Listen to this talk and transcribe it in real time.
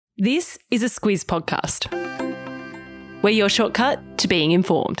This is a Squiz podcast. We're your shortcut to being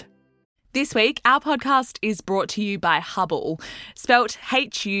informed. This week, our podcast is brought to you by Hubble, spelt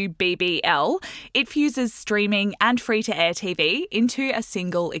Hubbl. It fuses streaming and free-to-air TV into a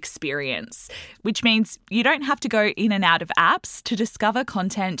single experience, which means you don't have to go in and out of apps to discover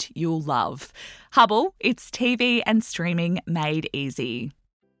content you'll love. Hubble, it's TV and streaming made easy.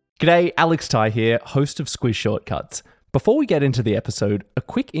 G'day, Alex Ty here, host of Squiz Shortcuts. Before we get into the episode, a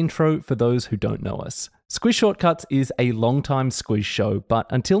quick intro for those who don't know us. Squiz Shortcuts is a long-time Squiz show, but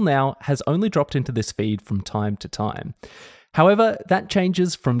until now has only dropped into this feed from time to time. However, that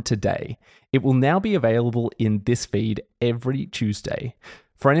changes from today. It will now be available in this feed every Tuesday.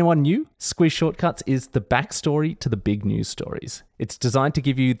 For anyone new, Squiz Shortcuts is the backstory to the big news stories. It's designed to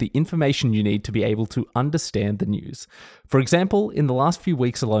give you the information you need to be able to understand the news. For example, in the last few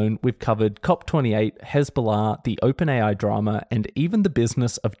weeks alone, we've covered COP28, Hezbollah, the OpenAI drama, and even the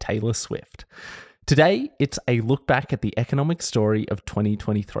business of Taylor Swift. Today, it's a look back at the economic story of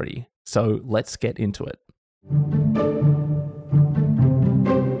 2023. So let's get into it.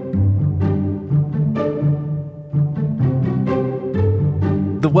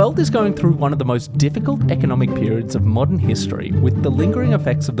 The world is going through one of the most difficult economic periods of modern history, with the lingering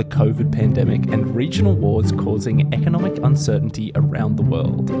effects of the COVID pandemic and regional wars causing economic uncertainty around the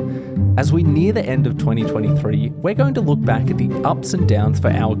world. As we near the end of 2023, we're going to look back at the ups and downs for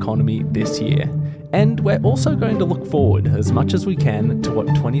our economy this year. And we're also going to look forward as much as we can to what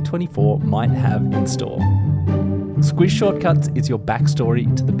 2024 might have in store. Squiz Shortcuts is your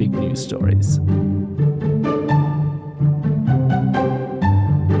backstory to the big news stories.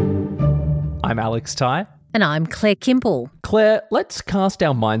 I'm Alex Ty. And I'm Claire Kimball. Claire, let's cast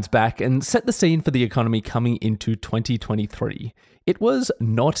our minds back and set the scene for the economy coming into 2023. It was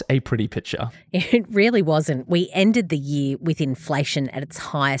not a pretty picture. It really wasn't. We ended the year with inflation at its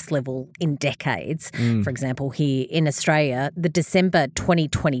highest level in decades. For example, here in Australia, the December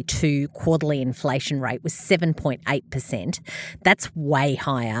 2022 quarterly inflation rate was 7.8%. That's way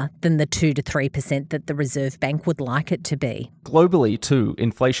higher than the 2 to 3% that the Reserve Bank would like it to be. Globally, too,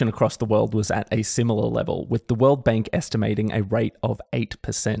 inflation across the world was at a similar level, with the World Bank estimating a rate of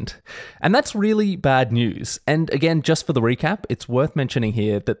 8%. And that's really bad news. And again, just for the recap, it's worth mentioning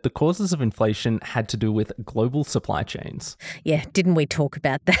here that the causes of inflation had to do with global supply chains. Yeah, didn't we talk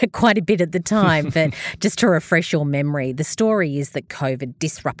about that quite a bit at the time? But just to refresh your memory, the story is that COVID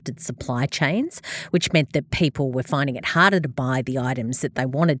disrupted supply chains, which meant that people were finding it harder to buy the items that they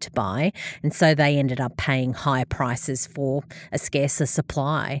wanted to buy, and so they ended up paying higher prices for a scarcer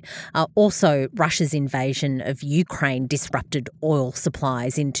supply. Also, Russia's invasion of Ukraine disrupted oil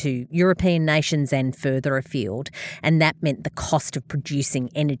supplies into European nations and further afield, and that meant the cost of producing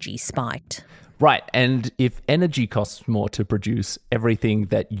energy spiked. Right, and if energy costs more to produce, everything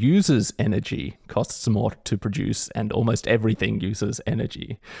that uses energy costs more to produce, and almost everything uses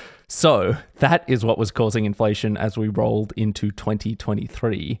energy. So that is what was causing inflation as we rolled into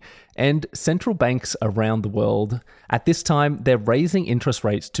 2023. And central banks around the world, at this time, they're raising interest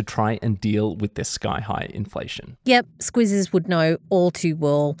rates to try and deal with this sky-high inflation. Yep, Squizzers would know all too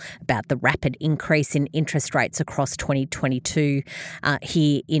well about the rapid increase in interest rates across 2022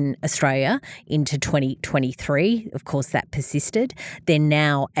 here in Australia into 2023. Of course, that persisted. They're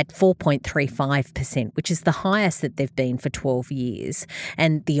now at 4.35%, which is the highest that they've been for 12 years.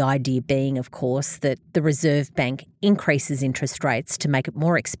 And the idea being, of course, that the Reserve Bank increases interest rates to make it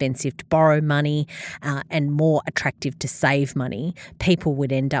more expensive to borrow money and more attractive to save money. People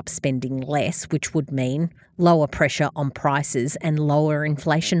would end up spending less, which would mean lower pressure on prices and lower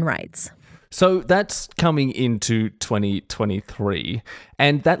inflation rates. So that's coming into 2023,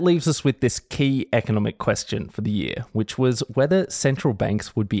 and that leaves us with this key economic question for the year, which was whether central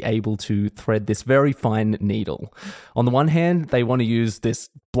banks would be able to thread this very fine needle. On the one hand, they want to use this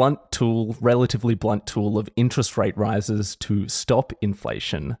relatively blunt tool of interest rate rises to stop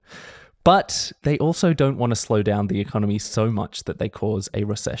inflation. But they also don't want to slow down the economy so much that they cause a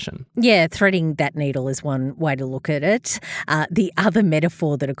recession. Yeah, threading that needle is one way to look at it. The other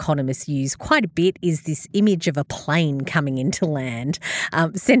metaphor that economists use quite a bit is this image of a plane coming into land.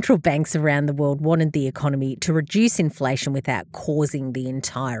 Central banks around the world wanted the economy to reduce inflation without causing the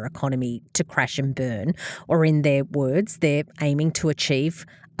entire economy to crash and burn. Or in their words, they're aiming to achieve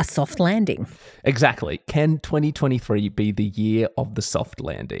a soft landing. Exactly. Can 2023 be the year of the soft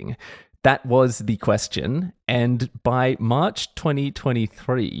landing? That was the question. And by March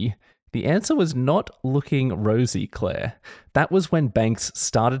 2023, the answer was not looking rosy, Claire. That was when banks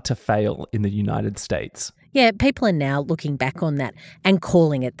started to fail in the United States. Yeah, people are now looking back on that and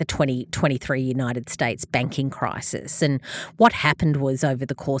calling it the 2023 United States banking crisis. And what happened was over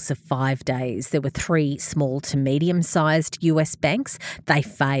the course of 5 days, there were 3 small to medium-sized US banks. They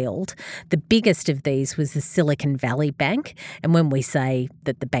failed. The biggest of these was the Silicon Valley Bank. And when we say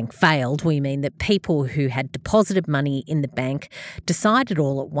that the bank failed, we mean that people who had deposited money in the bank decided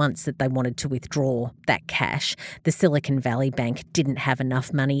all at once that they wanted to withdraw that cash. The Silicon Valley Bank didn't have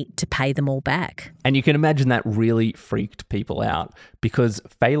enough money to pay them all back. And you can imagine that really freaked people out because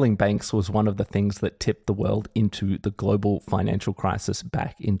failing banks was one of the things that tipped the world into the global financial crisis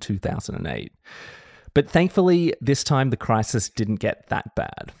back in 2008. But thankfully, this time the crisis didn't get that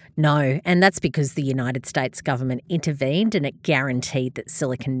bad. No, and that's because the United States government intervened and it guaranteed that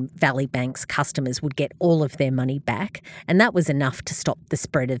Silicon Valley Bank's customers would get all of their money back, and that was enough to stop the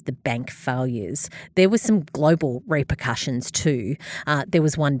spread of the bank failures. There were some global repercussions too. There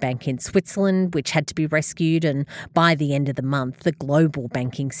was one bank in Switzerland which had to be rescued, and by the end of the month, the global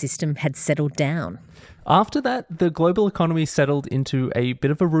banking system had settled down. After that, the global economy settled into a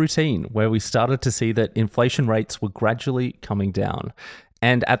bit of a routine where we started to see that inflation rates were gradually coming down.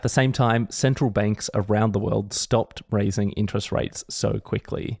 And at the same time, central banks around the world stopped raising interest rates so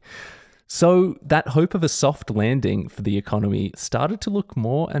quickly. So that hope of a soft landing for the economy started to look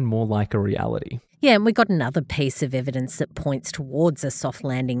more and more like a reality. Yeah, and we got another piece of evidence that points towards a soft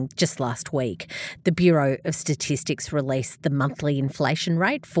landing just last week. The Bureau of Statistics released the monthly inflation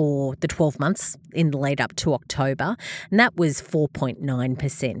rate for the 12 months in the lead up to October, and that was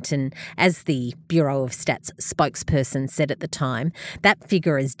 4.9%. And as the Bureau of Stats spokesperson said at the time, that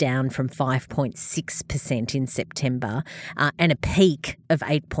figure is down from 5.6% in September and a peak of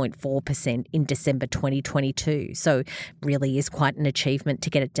 8.4% in December 2022. So really is quite an achievement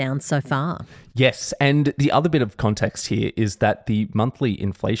to get it down so far. Yes, and the other bit of context here is that the monthly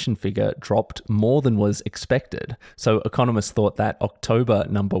inflation figure dropped more than was expected. So economists thought that October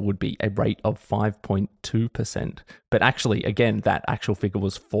number would be a rate of 5.2%. But actually, again, that actual figure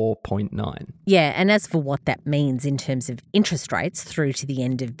was 4.9. Yeah, and as for what that means in terms of interest rates through to the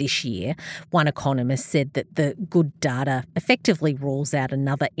end of this year, one economist said that the good data effectively rules out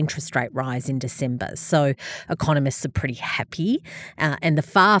another interest rate rise in December. So economists are pretty happy, and the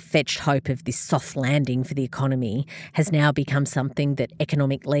far-fetched hope of this soft landing for the economy has now become something that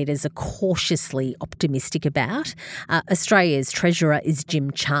economic leaders are cautiously optimistic about. Australia's Treasurer is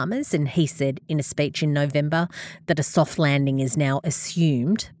Jim Chalmers, and he said in a speech in November that a soft landing is now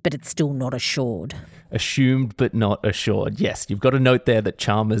assumed, but it's still not assured. Assumed but not assured. Yes, you've got to note there that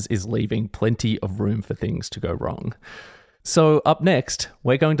Chalmers is leaving plenty of room for things to go wrong. So up next,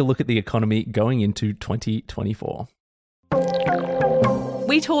 we're going to look at the economy going into 2024.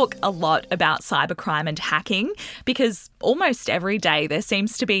 We talk a lot about cybercrime and hacking because almost every day there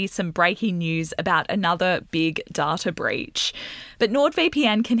seems to be some breaking news about another big data breach. But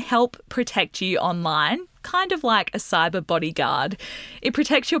NordVPN can help protect you online, kind of like a cyber bodyguard. It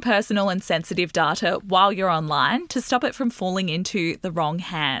protects your personal and sensitive data while you're online to stop it from falling into the wrong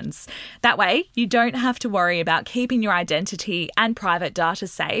hands. That way, you don't have to worry about keeping your identity and private data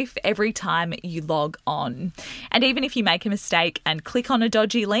safe every time you log on. And even if you make a mistake and click on a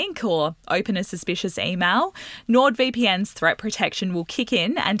dodgy link or open a suspicious email, NordVPN's threat protection will kick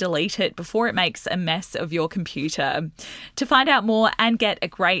in and delete it before it makes a mess of your computer. To find out more and get a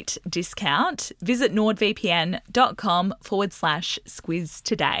great discount, visit nordvpn.com/squiz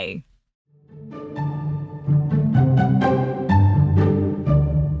today.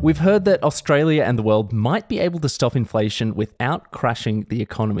 We've heard that Australia and the world might be able to stop inflation without crashing the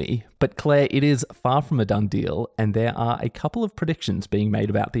economy. But Claire, it is far from a done deal, and there are a couple of predictions being made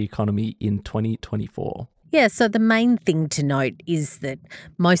about the economy in 2024. Yeah, so the main thing to note is that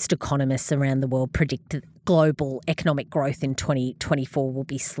most economists around the world predict that global economic growth in 2024 will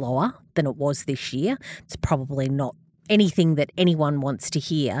be slower than it was this year. It's probably not anything that anyone wants to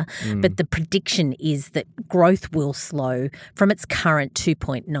hear, but the prediction is that growth will slow from its current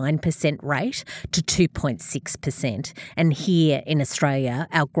 2.9% rate to 2.6%. And here in Australia,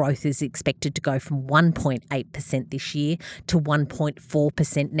 our growth is expected to go from 1.8% this year to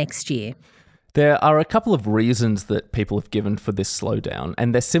 1.4% next year. There are a couple of reasons that people have given for this slowdown,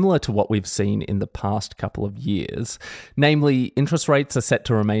 and they're similar to what we've seen in the past couple of years. Namely, interest rates are set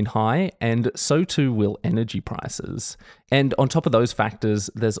to remain high, and so too will energy prices. And on top of those factors,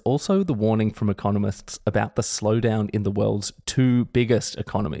 there's also the warning from economists about the slowdown in the world's two biggest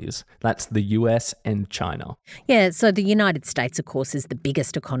economies. That's the US and China. Yeah, so the United States, of course, is the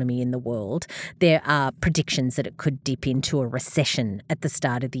biggest economy in the world. There are predictions that it could dip into a recession at the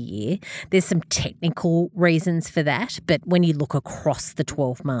start of the year. There's some some technical reasons for that, but when you look across the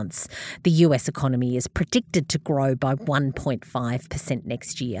 12 months, the US economy is predicted to grow by 1.5%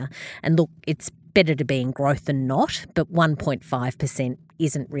 next year. And look, it's better to be in growth than not, but 1.5%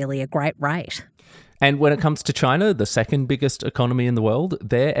 isn't really a great rate. And when it comes to China, the second biggest economy in the world,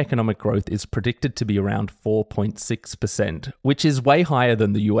 their economic growth is predicted to be around 4.6%, which is way higher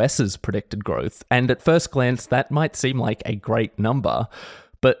than the US's predicted growth. And at first glance, that might seem like a great number.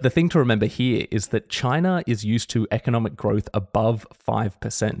 But the thing to remember here is that China is used to economic growth above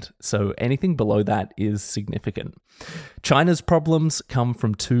 5%, so anything below that is significant. China's problems come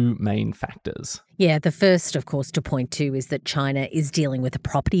from two main factors. Yeah, the first, of course, to point to is that China is dealing with a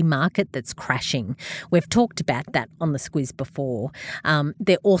property market that's crashing. We've talked about that on the Squiz before.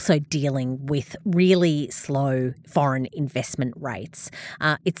 They're also dealing with really slow foreign investment rates.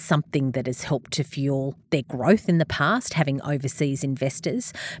 It's something that has helped to fuel their growth in the past, having overseas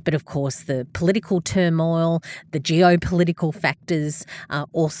investors. But of course, the political turmoil, the geopolitical factors,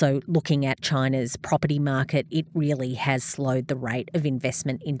 also looking at China's property market, it really has slowed the rate of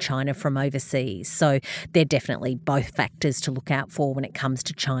investment in China from overseas. So they're definitely both factors to look out for when it comes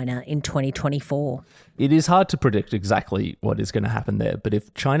to China in 2024. It is hard to predict exactly what is going to happen there, but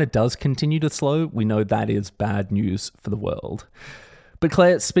if China does continue to slow, we know that is bad news for the world. But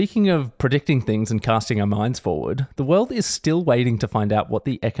Claire, speaking of predicting things and casting our minds forward, the world is still waiting to find out what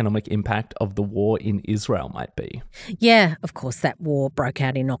the economic impact of the war in Israel might be. Yeah, of course, that war broke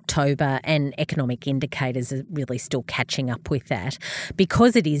out in October and economic indicators are really still catching up with that.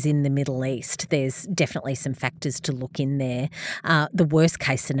 Because it is in the Middle East, there's definitely some factors to look in there. The worst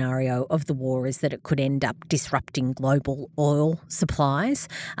case scenario of the war is that it could end up disrupting global oil supplies,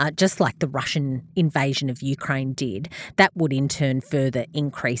 just like the Russian invasion of Ukraine did. That would in turn further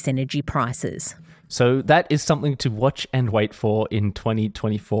increase energy prices. So that is something to watch and wait for in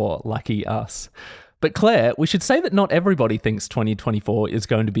 2024, lucky us. But Claire, we should say that not everybody thinks 2024 is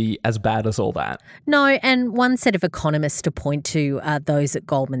going to be as bad as all that. No, and one set of economists to point to are those at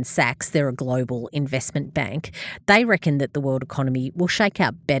Goldman Sachs. They're a global investment bank. They reckon that the world economy will shake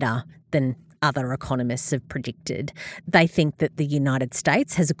out better than other economists have predicted. They think that the United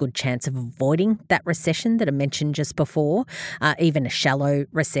States has a good chance of avoiding that recession that I mentioned just before, even a shallow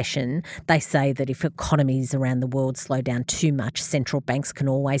recession. They say that if economies around the world slow down too much, central banks can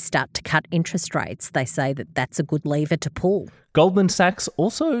always start to cut interest rates. They say that that's a good lever to pull. Goldman Sachs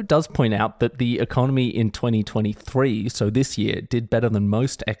also does point out that the economy in 2023, so this year, did better than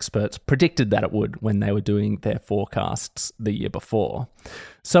most experts predicted that it would when they were doing their forecasts the year before.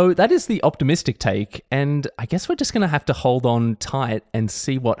 So that is the optimistic take, and I guess we're just going to have to hold on tight and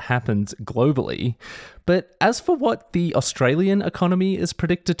see what happens globally. But as for what the Australian economy is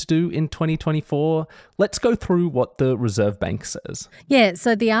predicted to do in 2024, let's go through what the Reserve Bank says. Yeah,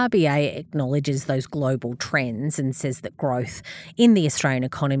 so the RBA acknowledges those global trends and says that growth in the Australian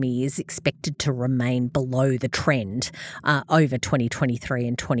economy is expected to remain below the trend over 2023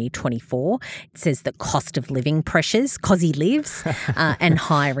 and 2024. It says that cost of living pressures, cosy lives, and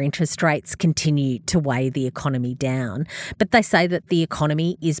higher interest rates continue to weigh the economy down. But they say that the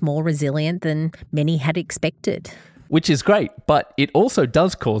economy is more resilient than many had expected. Which is great, but it also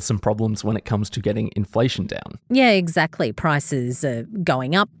does cause some problems when it comes to getting inflation down. Yeah, exactly. Prices are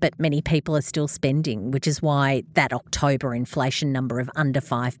going up, but many people are still spending, which is why that October inflation number of under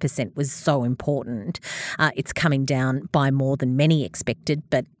 5% was so important. It's coming down by more than many expected,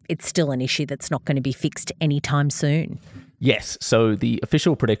 but it's still an issue that's not going to be fixed anytime soon. Yes, so the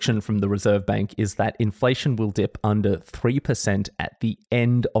official prediction from the Reserve Bank is that inflation will dip under 3% at the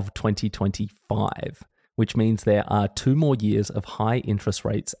end of 2025, which means there are 2 more years of high interest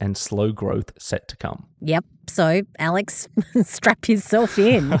rates and slow growth set to come. Yep, so Alex, strap yourself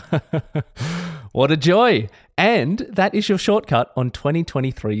in. What a joy! And that is your shortcut on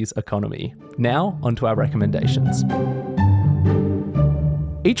 2023's economy. Now, onto our recommendations.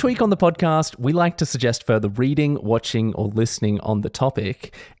 Each week on the podcast, we like to suggest further reading, watching, or listening on the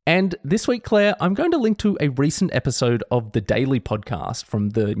topic. And this week, Claire, I'm going to link to a recent episode of the Daily podcast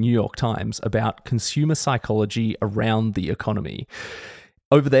from the New York Times about consumer psychology around the economy.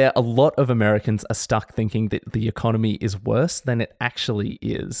 Over there, a lot of Americans are stuck thinking that the economy is worse than it actually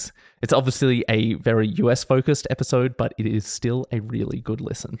is. It's obviously a very US-focused episode, but it is still a really good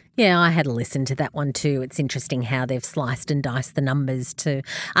listen. Yeah, I had a listen to that one too. It's interesting how they've sliced and diced the numbers to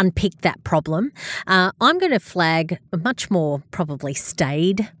unpick that problem. I'm going to flag a much more probably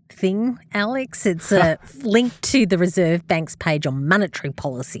staid thing, Alex. It's a link to the Reserve Bank's page on monetary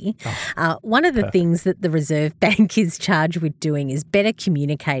policy. One of the things that the Reserve Bank is charged with doing is better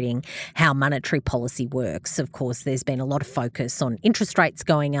communicating how monetary policy works. Of course, there's been a lot of focus on interest rates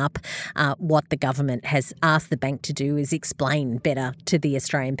going up. What the government has asked the bank to do is explain better to the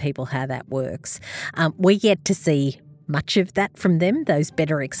Australian people how that works. We're yet to see much of that from them, those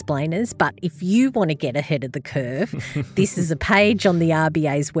better explainers. But if you want to get ahead of the curve, this is a page on the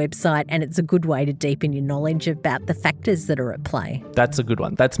RBA's website, and it's a good way to deepen your knowledge about the factors that are at play. That's a good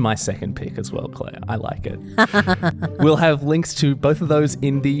one. That's my second pick as well, Claire. I like it. We'll have links to both of those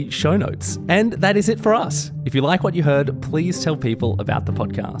in the show notes. And that is it for us. If you like what you heard, please tell people about the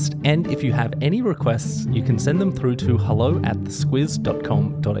podcast. And if you have any requests, you can send them through to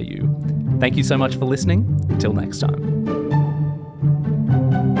hello@thesquiz.com.au. Thank you so much for listening. Until next time.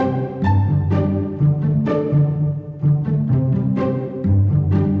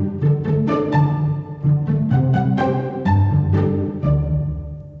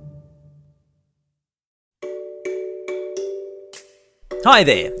 Hi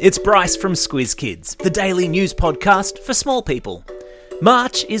there, it's Bryce from Squiz Kids, the daily news podcast for small people.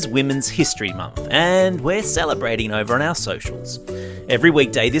 March is Women's History Month, and we're celebrating over on our socials. Every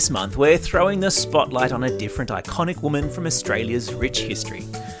weekday this month, we're throwing the spotlight on a different iconic woman from Australia's rich history.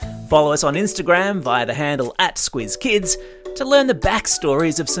 Follow us on Instagram via the handle @SquizKids to learn the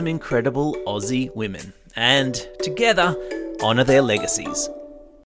backstories of some incredible Aussie women, and together, honour their legacies.